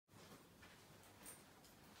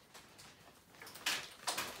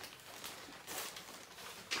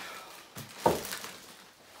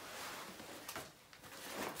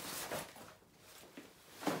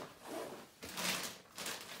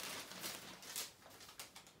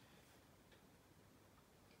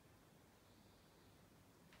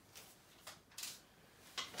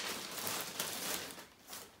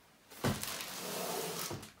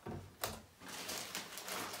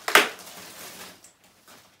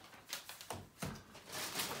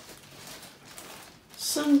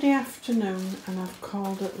Sunday afternoon and I've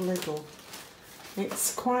called at Lidl.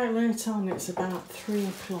 It's quite late on, it's about 3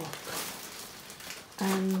 o'clock.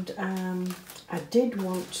 And I did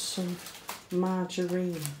want some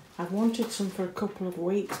margarine. I've wanted some for a couple of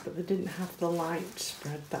weeks, but they didn't have the light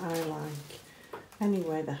spread that I like.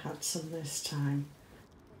 Anyway, they had some this time.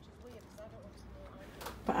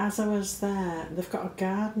 But as I was there, they've got a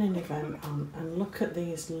gardening event on, and look at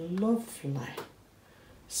these lovely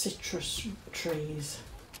citrus trees.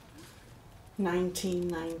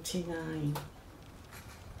 $19.99.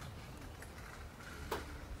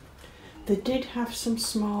 They did have some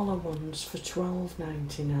smaller ones for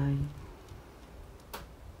 $12.99.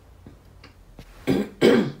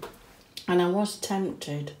 And I was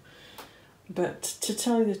tempted, but to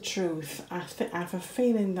tell you the truth, I have a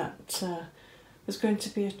feeling that there's going to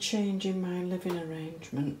be a change in my living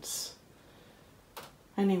arrangements.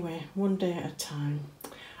 Anyway, one day at a time.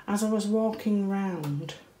 As I was walking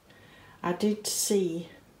round, I did see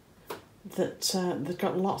that they've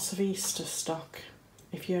got lots of Easter stock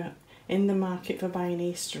if you're in the market for buying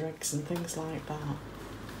Easter eggs and things like that.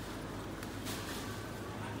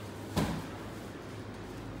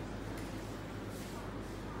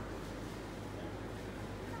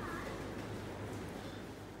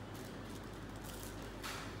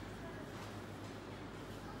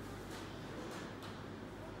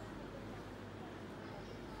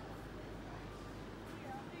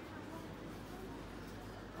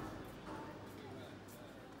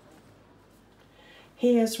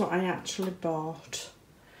 Here's what I actually bought.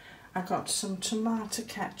 I got some tomato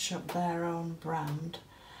ketchup, their own brand,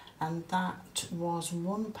 and that was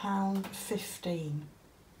 £1.15.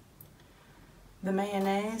 The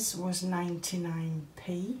mayonnaise was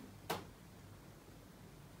 99p.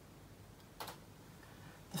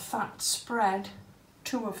 The fat spread,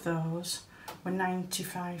 2 of those, were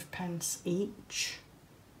 95p each.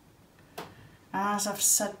 As I've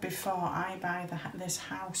said before, I buy this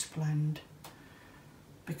house blend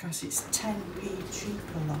because it's 10p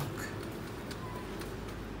cheaper, look,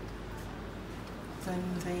 than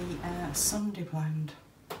the Sunday blend.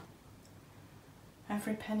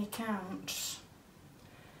 Every penny counts.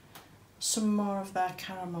 Some more of their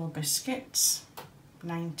caramel biscuits,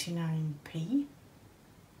 99p.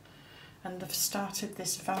 And they've started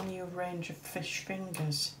this value range of fish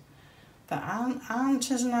fingers that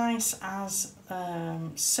aren't as nice as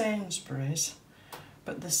Sainsbury's,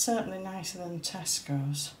 but they're certainly nicer than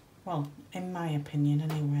Tesco's, well, in my opinion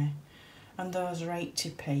anyway. And those are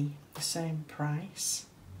 80p, the same price.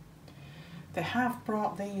 They have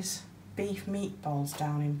brought these beef meatballs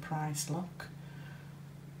down in price, look,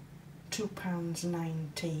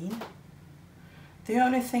 £2.19. The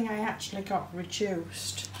only thing I actually got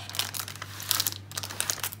reduced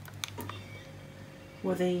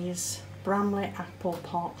were these Bramley apple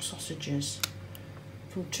pork sausages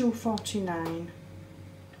from £2.49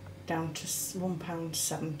 down to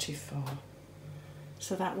 £1.74.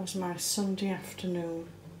 So that was my Sunday afternoon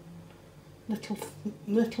little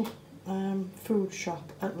food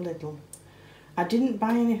shop at Lidl. I didn't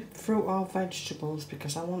buy any fruit or vegetables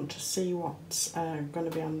because I want to see what's going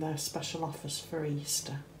to be on their special offers for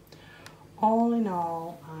Easter. All in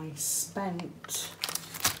all, I spent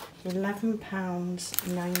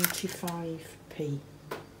 £11.95p.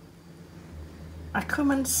 I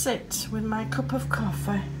come and sit with my cup of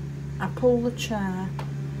coffee. I pull the chair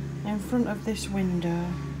in front of this window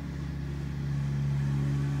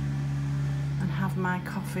and have my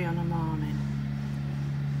coffee on a morning.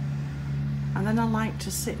 And then I like to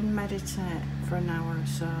sit and meditate for an hour or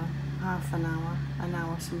so, half an hour,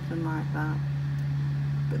 something like that.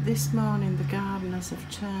 But this morning the gardeners have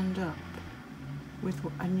turned up with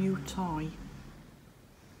a new toy.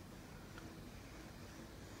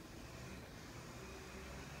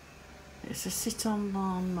 It's a sit-on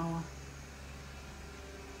lawnmower.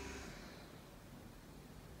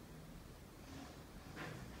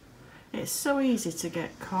 It's so easy to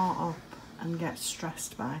get caught up and get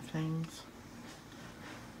stressed by things.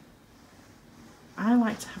 I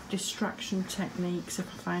like to have distraction techniques if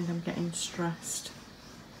I find I'm getting stressed.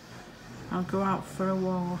 I'll go out for a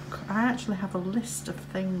walk. I actually have a list of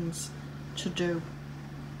things to do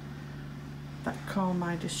that call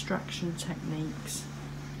my distraction techniques.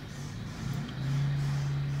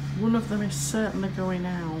 One of them is certainly going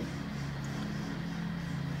out.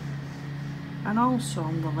 And also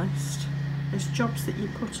on the list is jobs that you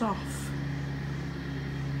put off.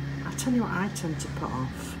 I tell you what I tend to put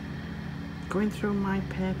off. Going through my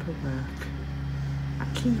paperwork. I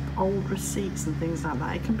keep old receipts and things like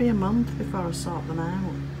that. It can be a month before I sort them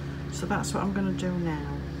out. So that's what I'm going to do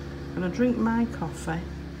now. I'm going to drink my coffee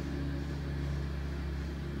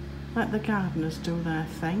let the gardeners do their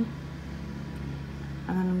thing,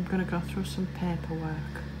 and then I'm going to go through some paperwork,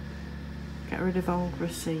 get rid of old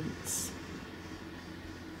receipts,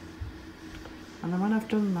 and then when I've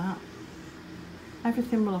done that,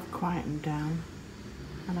 everything will have quietened down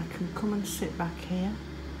and I can come and sit back here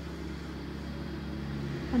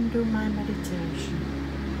and do my meditation.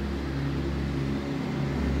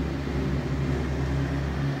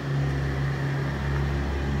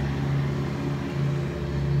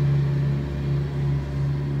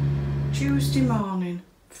 Tuesday morning,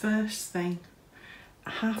 first thing,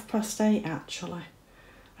 8:30 actually,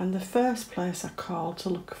 and the first place I called to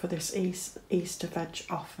look for this Easter veg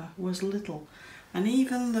offer was Lidl, and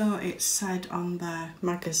even though it said on their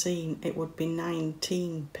magazine it would be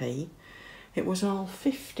 19p, it was all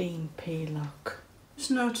 15p, look.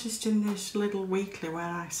 Just noticed in this Lidl weekly where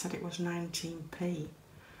I said it was 19p,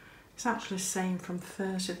 it's actually saying from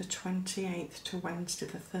Thursday the 28th to Wednesday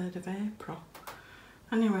the 3rd of April.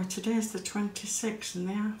 Anyway, today's the 26th and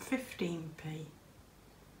they are 15p.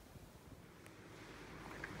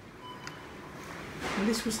 And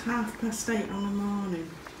this was 8:30 on the morning.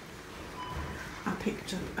 I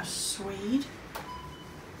picked up a swede,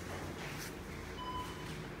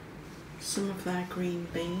 some of their green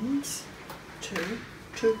beans, two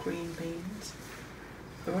green beans.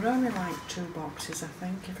 There were only like 2 boxes, I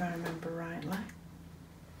think, if I remember rightly.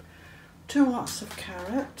 2 lots of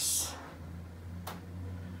carrots,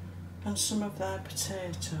 and some of their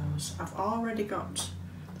potatoes. I've already got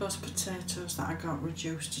those potatoes that I got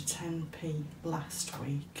reduced to 10p last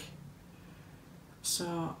week,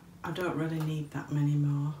 so I don't really need that many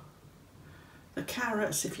more. The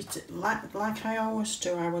carrots, if you like I always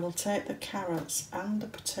do, I will take the carrots and the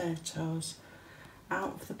potatoes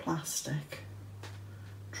out of the plastic,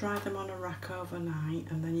 dry them on a rack overnight,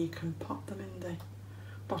 and then you can pop them in the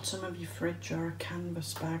bottom of your fridge or a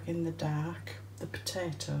canvas bag in the dark. The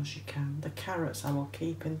potatoes you can, the carrots I will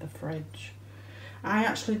keep in the fridge. I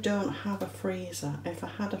actually don't have a freezer. If I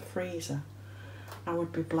had a freezer, I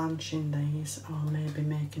would be blanching these, or maybe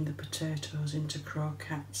making the potatoes into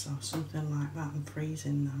croquettes or something like that and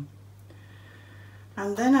freezing them.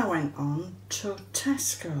 And then I went on to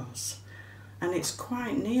Tesco's, and it's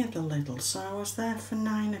quite near the Lidl, so I was there for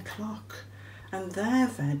 9 o'clock, and their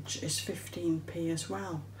veg is 15p as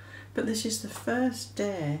well. But this is the first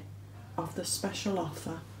day of the special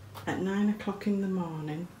offer at 9 o'clock in the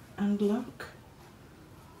morning, and look,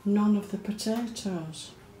 none of the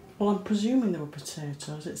potatoes. Well, I'm presuming there were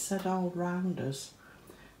potatoes, it said all rounders,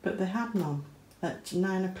 but they had none at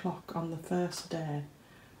 9 o'clock on the first day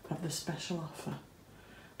of the special offer.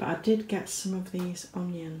 But I did get some of these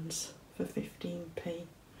onions for 15p,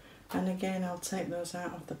 and again I'll take those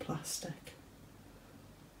out of the plastic.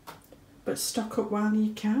 But stock up while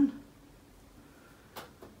you can.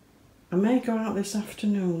 I may go out this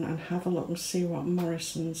afternoon and have a look and see what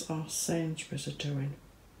Morrison's or Sainsbury's are doing.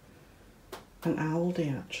 And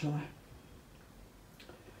Aldi actually.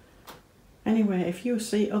 Anyway, if you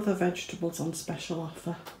see other vegetables on special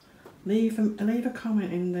offer, leave a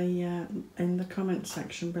comment in the comment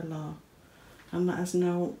section below and let us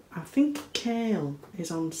know. I think kale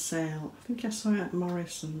is on sale. I think I saw it at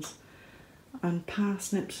Morrison's, and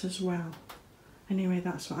parsnips as well. Anyway,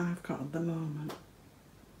 that's what I've got at the moment.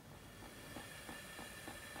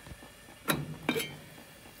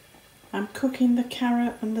 I'm cooking the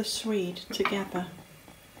carrot and the swede together,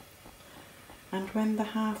 and when they're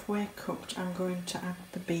halfway cooked I'm going to add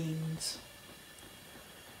the beans,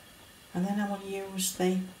 and then I will use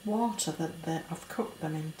the water that I've cooked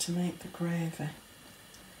them in to make the gravy.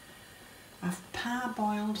 I've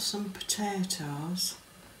parboiled some potatoes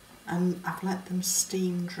and I've let them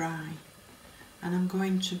steam dry, and I'm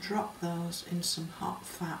going to drop those in some hot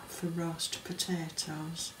fat for roast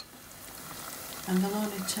potatoes. And they'll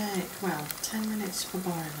only take, well, 10 minutes for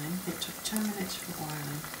boiling. It took 10 minutes for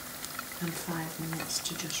boiling and 5 minutes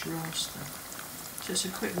to just roast them. So it's a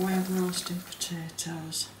quick way of roasting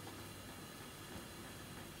potatoes.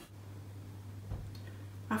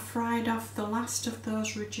 I fried off the last of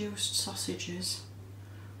those reduced sausages,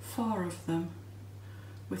 4 of them,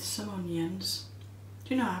 with some onions.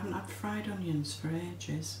 Do you know, I haven't had fried onions for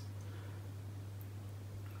ages.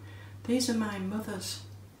 These are my mother's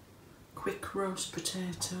quick roast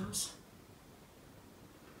potatoes.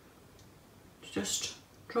 Just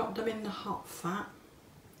drop them in the hot fat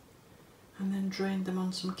and then drain them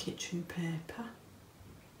on some kitchen paper.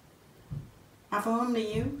 I've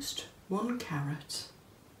only used 1 carrot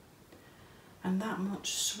and that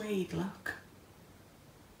much swede, look,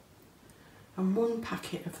 and 1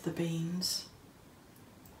 packet of the beans,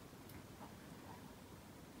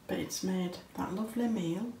 but it's made that lovely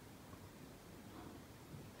meal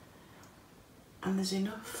And there's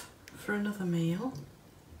enough for another meal.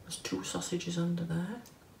 There's 2 sausages under there.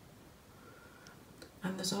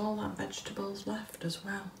 And there's all that vegetables left as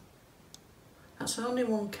well. That's only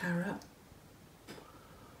 1 carrot.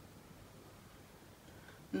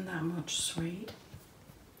 And that much swede.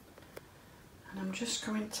 And I'm just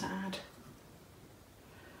going to add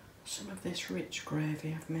some of this rich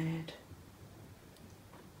gravy I've made.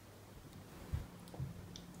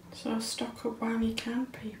 So stock up while you can,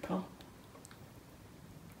 people.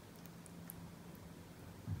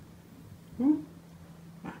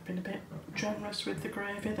 Might have been a bit generous with the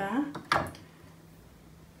gravy there.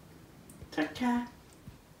 Take care.